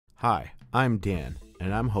Hi, I'm Dan,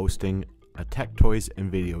 and I'm hosting a Tech Toys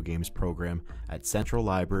and Video Games program at Central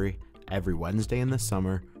Library every Wednesday in the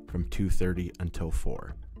summer from 2:30 until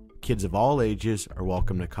 4. Kids of all ages are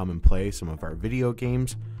welcome to come and play some of our video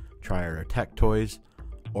games, try our tech toys,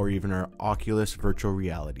 or even our Oculus virtual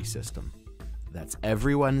reality system. That's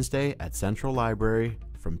every Wednesday at Central Library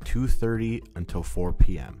from 2:30 until 4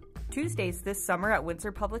 p.m. Tuesdays this summer at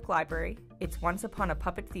Windsor Public Library, it's Once Upon a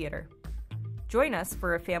Puppet Theater. Join us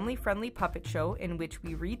for a family-friendly puppet show in which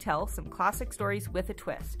we retell some classic stories with a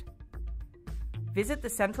twist. Visit the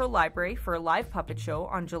Central Library for a live puppet show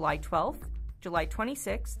on July 12th, July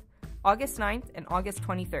 26th, August 9th, and August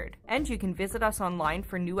 23rd. And you can visit us online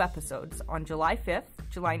for new episodes on July 5th,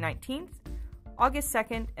 July 19th, August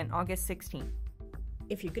 2nd, and August 16th.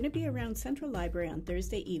 If you're going to be around Central Library on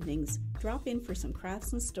Thursday evenings, drop in for some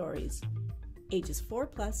crafts and stories. Ages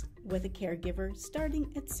 4+ with a caregiver starting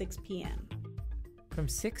at 6 p.m. From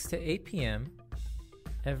 6 to 8 p.m.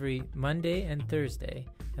 every Monday and Thursday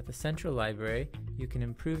at the Central Library, you can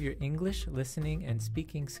improve your English listening and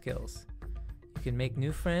speaking skills. You can make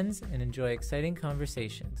new friends and enjoy exciting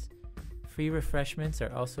conversations. Free refreshments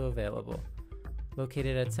are also available.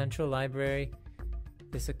 Located at Central Library,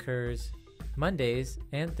 this occurs Mondays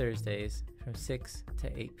and Thursdays from 6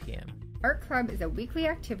 to 8 p.m. Art Club is a weekly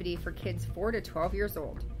activity for kids 4 to 12 years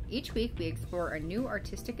old. Each week we explore a new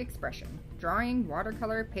artistic expression. Drawing,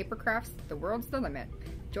 watercolor, paper crafts, the world's the limit.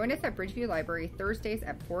 Join us at Bridgeview Library Thursdays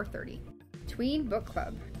at 4:30. Tween Book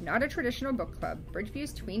Club. Not a traditional book club,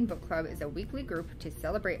 Bridgeview's Tween Book Club is a weekly group to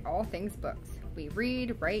celebrate all things books. We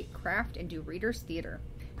read, write, craft, and do readers' theater.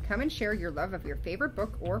 Come and share your love of your favorite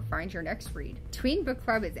book or find your next read. Tween Book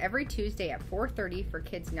Club is every Tuesday at 4:30 for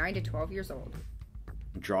kids 9 to 12 years old.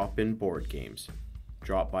 Drop-in board games.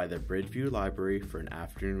 Drop by the Bridgeview Library for an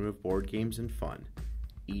afternoon of board games and fun.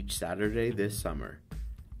 Each Saturday this summer,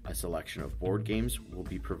 a selection of board games will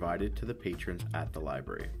be provided to the patrons at the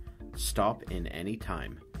library. Stop in any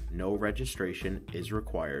time. No registration is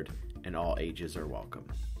required and all ages are welcome.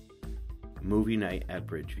 Movie night at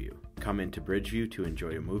Bridgeview. Come into Bridgeview to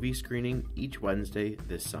enjoy a movie screening each Wednesday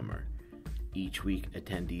this summer. Each week,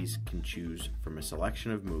 attendees can choose from a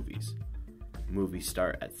selection of movies. Movies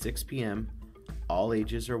start at 6 p.m., all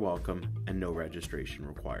ages are welcome, and no registration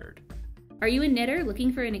required. Are you a knitter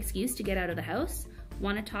looking for an excuse to get out of the house?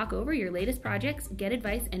 Want to talk over your latest projects, get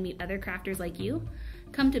advice, and meet other crafters like you?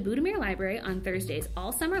 Come to Budimir Library on Thursdays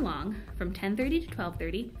all summer long from 10:30 to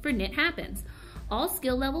 12:30 for Knit Happens. All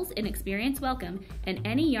skill levels and experience welcome, and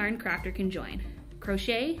any yarn crafter can join.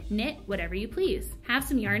 Crochet, knit, whatever you please. Have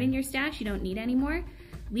some yarn in your stash you don't need anymore?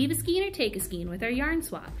 Leave a skein or take a skein with our yarn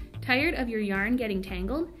swap. Tired of your yarn getting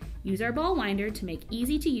tangled? Use our ball winder to make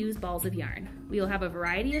easy-to-use balls of yarn. We will have a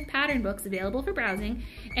variety of pattern books available for browsing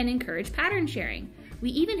and encourage pattern sharing.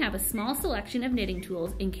 We even have a small selection of knitting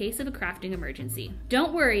tools in case of a crafting emergency.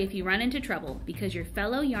 Don't worry if you run into trouble, because your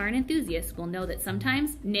fellow yarn enthusiasts will know that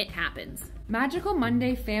sometimes knit happens. Magical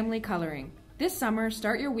Monday Family Coloring. This summer,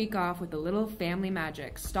 start your week off with a little family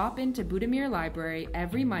magic. Stop into Budimir Library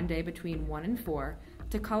every Monday between 1 and 4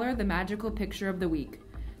 to color the magical picture of the week.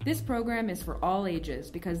 This program is for all ages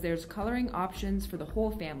because there's coloring options for the whole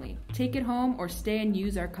family. Take it home or stay and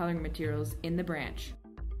use our coloring materials in the branch.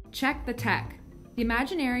 Check the tech. The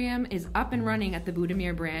Imaginarium is up and running at the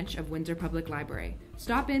Budimir branch of Windsor Public Library.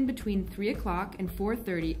 Stop in between 3 o'clock and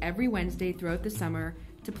 4:30 every Wednesday throughout the summer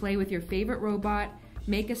to play with your favorite robot,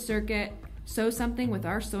 make a circuit, sew something with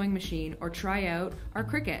our sewing machine, or try out our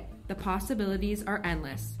Cricut. The possibilities are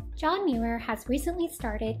endless. John Muir has recently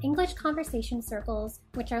started English conversation circles,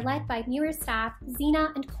 which are led by Muir staff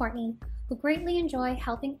Zena and Courtney, who greatly enjoy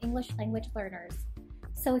helping English language learners.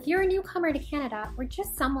 So if you're a newcomer to Canada or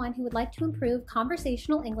just someone who would like to improve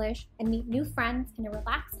conversational English and meet new friends in a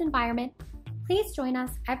relaxed environment, please join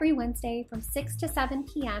us every Wednesday from 6 to 7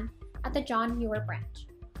 p.m. at the John Muir branch.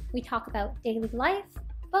 We talk about daily life,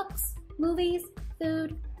 books, movies,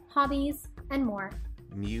 food, hobbies, and more.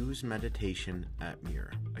 Muse Meditation at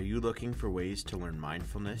Muir. Are you looking for ways to learn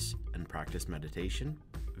mindfulness and practice meditation?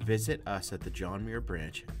 Visit us at the John Muir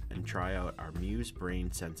branch and try out our Muse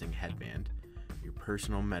Brain Sensing Headband, your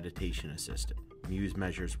personal meditation assistant. Muse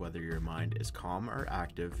measures whether your mind is calm or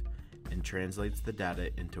active and translates the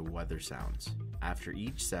data into weather sounds. After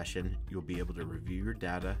each session, you'll be able to review your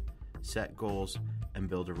data, set goals, and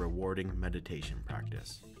build a rewarding meditation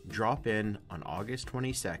practice. Drop in on August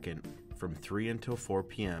 22nd from 3 until 4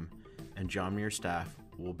 p.m. and John Muir staff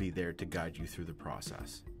will be there to guide you through the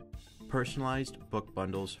process. Personalized book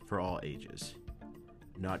bundles for all ages.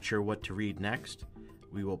 Not sure what to read next?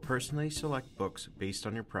 We will personally select books based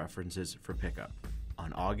on your preferences for pickup.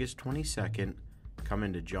 On August 22nd, Come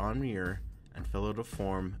into John Muir and fill out a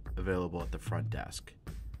form available at the front desk.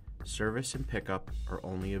 Service and pickup are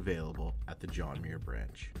only available at the John Muir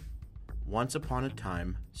branch. Once Upon a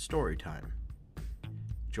Time Story Time.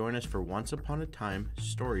 Join us for Once Upon a Time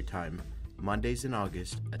Story Time Mondays in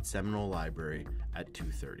August at Seminole Library at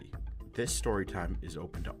 2:30. This story time is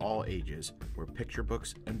open to all ages, where picture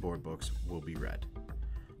books and board books will be read.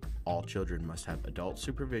 All children must have adult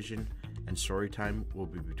supervision, and story time will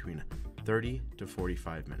be between 30 to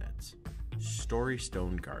 45 minutes. Story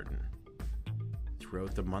Stone Garden.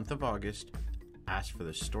 Throughout the month of August, ask for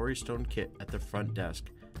the Story Stone kit at the front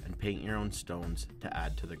desk and paint your own stones to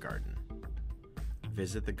add to the garden.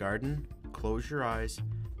 Visit the garden, close your eyes,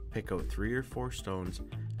 pick out 3 or 4 stones,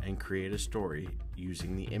 and create a story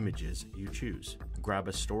using the images you choose. Grab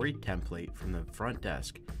a story template from the front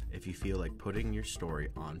desk if you feel like putting your story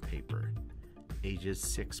on paper. Ages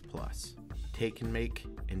 6+. Take and make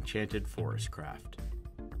Enchanted Forest Craft.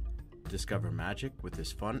 Discover magic with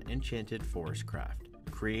this fun enchanted forest craft.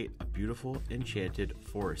 Create a beautiful enchanted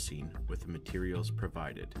forest scene with the materials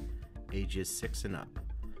provided. Ages 6 and up.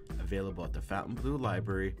 Available at the Fontainebleau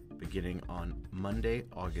Library beginning on Monday,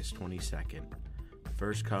 August 22nd.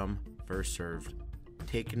 First come, first served.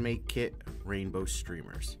 Take and make kit Rainbow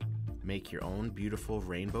Streamers. Make your own beautiful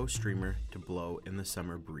rainbow streamer to blow in the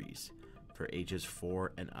summer breeze for ages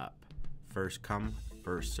 4 and up. First come,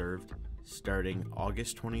 first served. Starting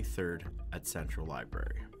August 23rd at Central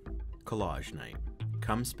Library. Collage Night.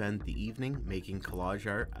 Come spend the evening making collage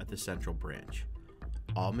art at the Central Branch.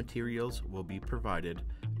 All materials will be provided,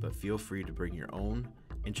 but feel free to bring your own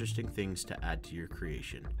interesting things to add to your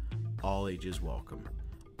creation. All ages welcome.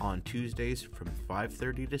 On Tuesdays from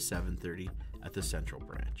 5:30 to 7:30 at the Central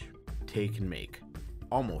Branch. Take and make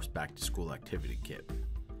Almost Back to School Activity Kit.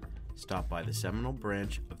 Stop by the Seminole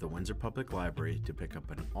branch of the Windsor Public Library to pick up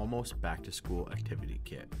an Almost Back to School Activity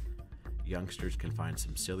Kit. Youngsters can find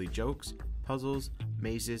some silly jokes, puzzles,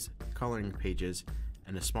 mazes, coloring pages,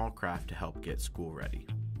 and a small craft to help get school ready.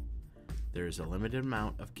 There is a limited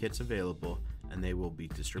amount of kits available, and they will be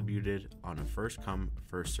distributed on a first-come,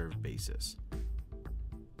 first-served basis.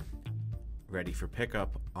 Ready for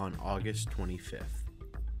pickup on August 25th.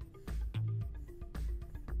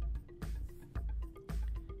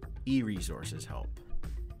 E-resources help.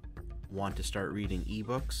 Want to start reading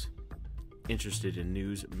ebooks? Interested in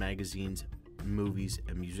news, magazines, movies,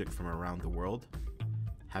 and music from around the world?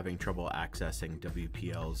 Having trouble accessing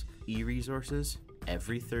WPL's e-resources?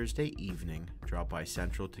 Every Thursday evening, drop by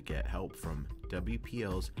Central to get help from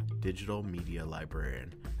WPL's digital media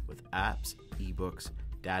librarian with apps, ebooks,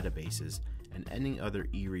 databases, and any other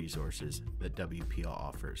e-resources that WPL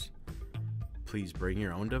offers. Please bring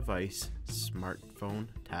your own device, smartphone,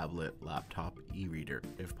 tablet, laptop, e-reader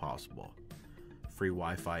if possible. Free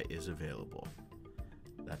Wi-Fi is available.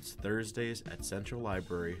 That's Thursdays at Central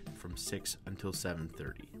Library from 6 until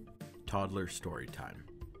 7:30. Toddler Story Time.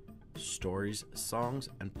 Stories, songs,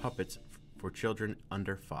 and puppets for children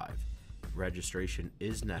under 5. Registration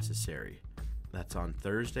is necessary. That's on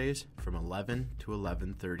Thursdays from 11 to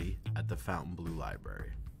 11:30 at the Fontainebleau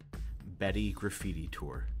Library. Betty Graffiti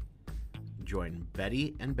Tour. Join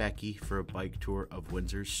Betty and Becky for a bike tour of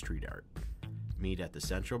Windsor's street art. Meet at the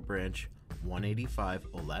Central Branch,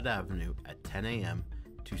 185 Olette Avenue at 10 a.m.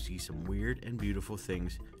 to see some weird and beautiful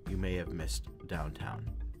things you may have missed downtown.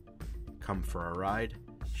 Come for a ride,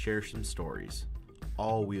 share some stories.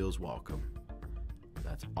 All wheels welcome.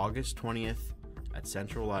 That's August 20th at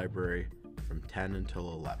Central Library from 10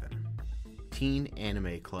 until 11. Teen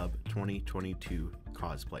Anime Club 2022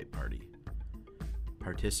 Cosplay Party.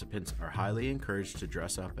 Participants are highly encouraged to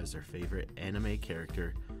dress up as their favorite anime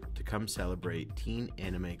character to come celebrate Teen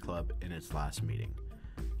Anime Club in its last meeting.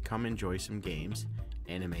 Come enjoy some games,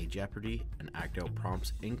 Anime Jeopardy, and act out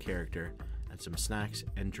prompts in character, and some snacks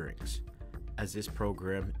and drinks. As this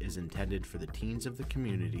program is intended for the teens of the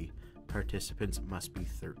community, participants must be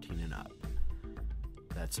 13 and up.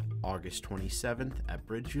 That's August 27th at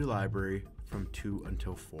Bridgeview Library from 2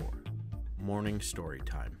 until 4. Morning Story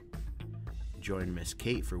Time. Join Miss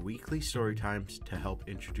Kate for weekly story times to help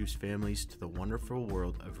introduce families to the wonderful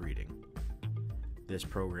world of reading. This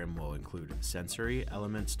program will include sensory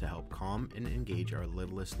elements to help calm and engage our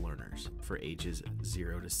littlest learners for ages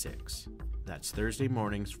 0 to 6. That's Thursday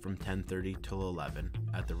mornings from 10:30 till 11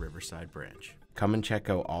 at the Riverside Branch. Come and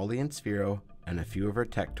check out Ollie and Sphero and a few of our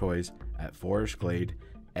tech toys at Forest Glade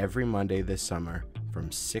every Monday this summer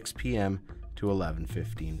from 6 p.m. to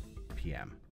 11:15 p.m.